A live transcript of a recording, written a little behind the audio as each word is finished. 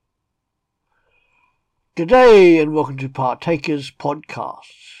G'day and welcome to Partakers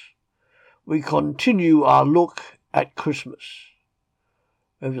Podcasts. We continue our look at Christmas.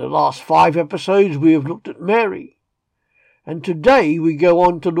 Over the last 5 episodes we have looked at Mary, and today we go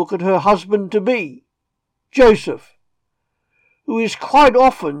on to look at her husband-to-be, Joseph, who is quite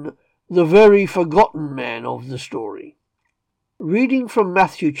often the very forgotten man of the story. Reading from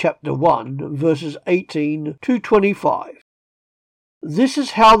Matthew chapter 1, verses 18 to 25. This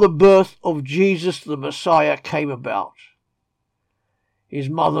is how the birth of Jesus the Messiah came about. His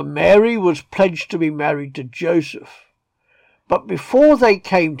mother Mary was pledged to be married to Joseph, but before they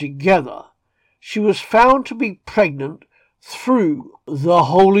came together, she was found to be pregnant through the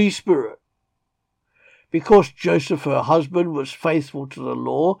Holy Spirit. Because Joseph, her husband, was faithful to the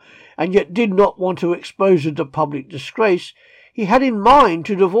law and yet did not want to expose her to public disgrace, he had in mind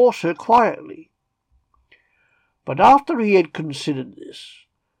to divorce her quietly. But after he had considered this,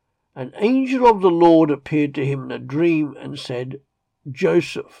 an angel of the Lord appeared to him in a dream and said,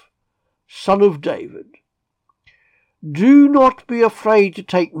 Joseph, son of David, do not be afraid to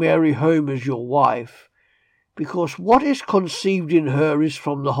take Mary home as your wife, because what is conceived in her is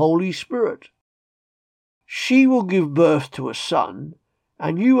from the Holy Spirit. She will give birth to a son,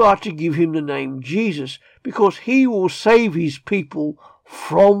 and you are to give him the name Jesus, because he will save his people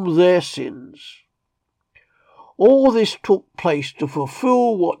from their sins. All this took place to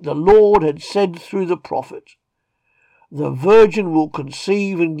fulfill what the Lord had said through the prophet. The virgin will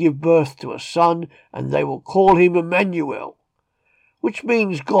conceive and give birth to a son, and they will call him Emmanuel, which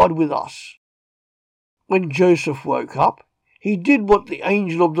means God with us. When Joseph woke up, he did what the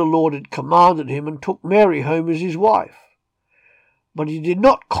angel of the Lord had commanded him and took Mary home as his wife. But he did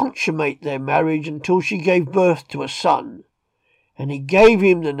not consummate their marriage until she gave birth to a son, and he gave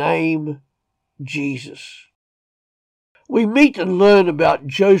him the name Jesus. We meet and learn about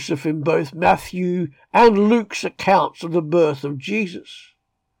Joseph in both Matthew and Luke's accounts of the birth of Jesus.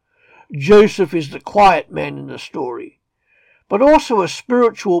 Joseph is the quiet man in the story, but also a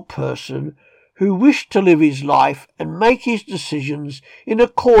spiritual person who wished to live his life and make his decisions in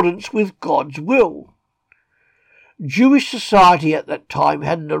accordance with God's will. Jewish society at that time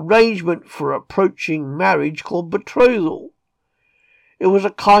had an arrangement for approaching marriage called betrothal. It was a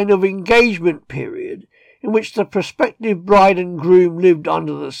kind of engagement period in which the prospective bride and groom lived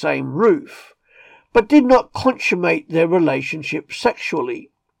under the same roof, but did not consummate their relationship sexually.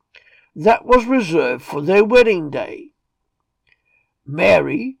 That was reserved for their wedding day.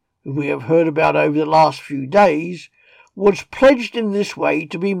 Mary, who we have heard about over the last few days, was pledged in this way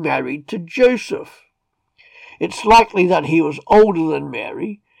to be married to Joseph. It's likely that he was older than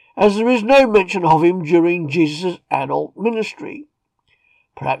Mary, as there is no mention of him during Jesus' adult ministry.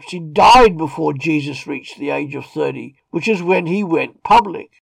 Perhaps he died before Jesus reached the age of 30, which is when he went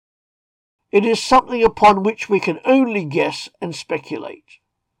public. It is something upon which we can only guess and speculate.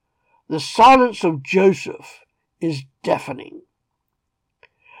 The silence of Joseph is deafening.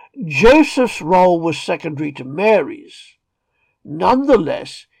 Joseph's role was secondary to Mary's.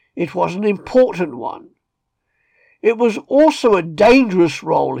 Nonetheless, it was an important one. It was also a dangerous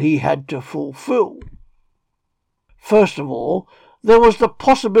role he had to fulfill. First of all, there was the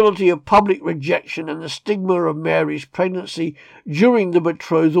possibility of public rejection and the stigma of Mary's pregnancy during the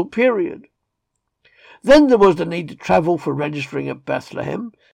betrothal period. Then there was the need to travel for registering at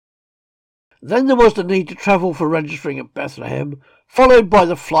Bethlehem, followed by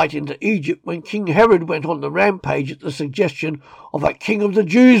the flight into Egypt when King Herod went on the rampage at the suggestion of a king of the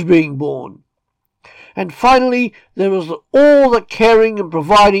Jews being born. And finally, there was all the caring and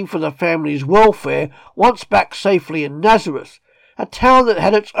providing for the family's welfare once back safely in Nazareth, a town that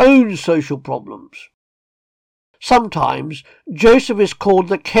had its own social problems. Sometimes Joseph is called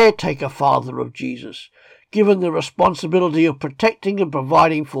the caretaker father of Jesus, given the responsibility of protecting and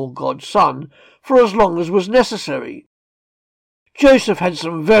providing for God's Son for as long as was necessary. Joseph had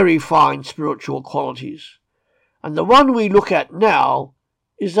some very fine spiritual qualities, and the one we look at now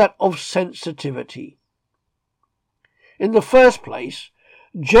is that of sensitivity. In the first place,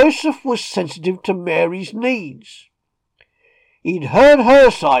 Joseph was sensitive to Mary's needs. He'd heard her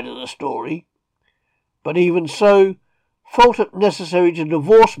side of the story, but even so, felt it necessary to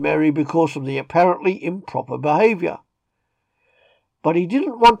divorce Mary because of the apparently improper behaviour. But he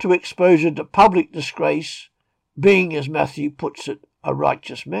didn't want to expose her to public disgrace, being, as Matthew puts it, a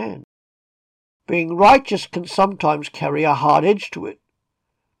righteous man. Being righteous can sometimes carry a hard edge to it,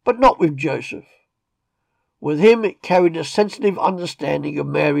 but not with Joseph. With him it carried a sensitive understanding of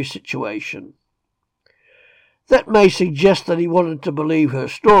Mary's situation. That may suggest that he wanted to believe her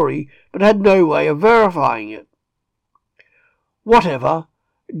story, but had no way of verifying it. Whatever,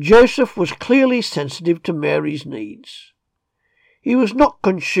 Joseph was clearly sensitive to Mary's needs. He was not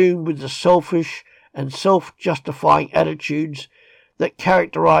consumed with the selfish and self-justifying attitudes that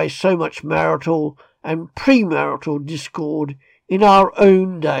characterize so much marital and premarital discord in our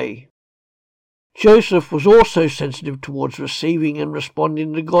own day. Joseph was also sensitive towards receiving and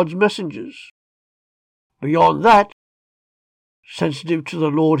responding to God's messengers. Beyond that, sensitive to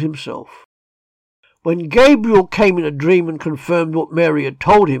the Lord himself. When Gabriel came in a dream and confirmed what Mary had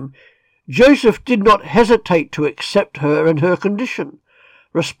told him, Joseph did not hesitate to accept her and her condition,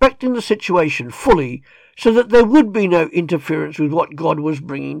 respecting the situation fully so that there would be no interference with what God was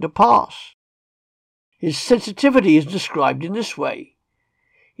bringing to pass. His sensitivity is described in this way.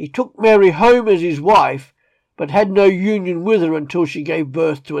 He took Mary home as his wife, but had no union with her until she gave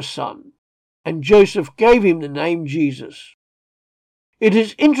birth to a son, and Joseph gave him the name Jesus. It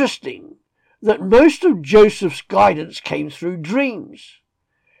is interesting that most of Joseph's guidance came through dreams.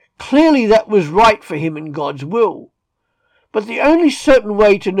 Clearly that was right for him in God's will. But the only certain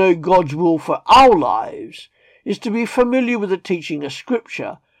way to know God's will for our lives is to be familiar with the teaching of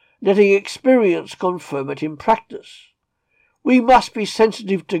Scripture, letting experience confirm it in practice. We must be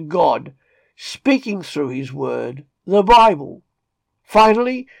sensitive to God, speaking through his word, the Bible.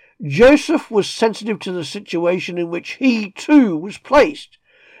 Finally, Joseph was sensitive to the situation in which he too was placed,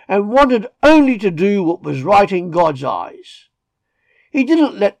 and wanted only to do what was right in God's eyes. He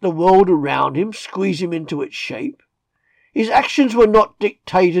didn't let the world around him squeeze him into its shape. His actions were not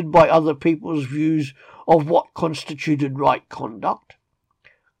dictated by other people's views of what constituted right conduct.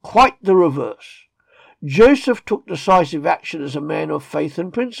 Quite the reverse. Joseph took decisive action as a man of faith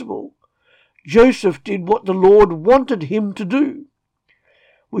and principle. Joseph did what the Lord wanted him to do.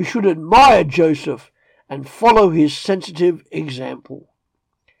 We should admire Joseph and follow his sensitive example.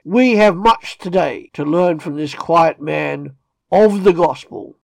 We have much today to learn from this quiet man of the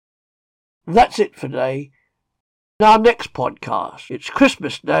gospel. That's it for today. In our next podcast, it's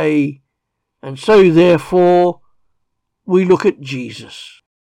Christmas Day, and so therefore we look at Jesus.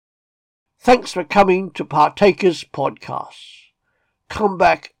 Thanks for coming to Partakers Podcasts. Come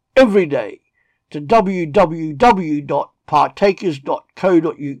back every day to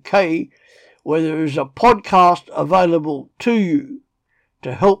www.partakers.co.uk, where there is a podcast available to you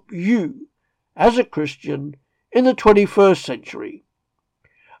to help you as a Christian in the 21st century.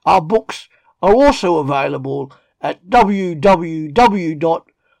 Our books are also available at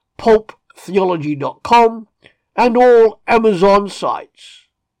www.pulptheology.com and all Amazon sites.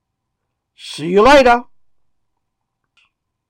 See you later.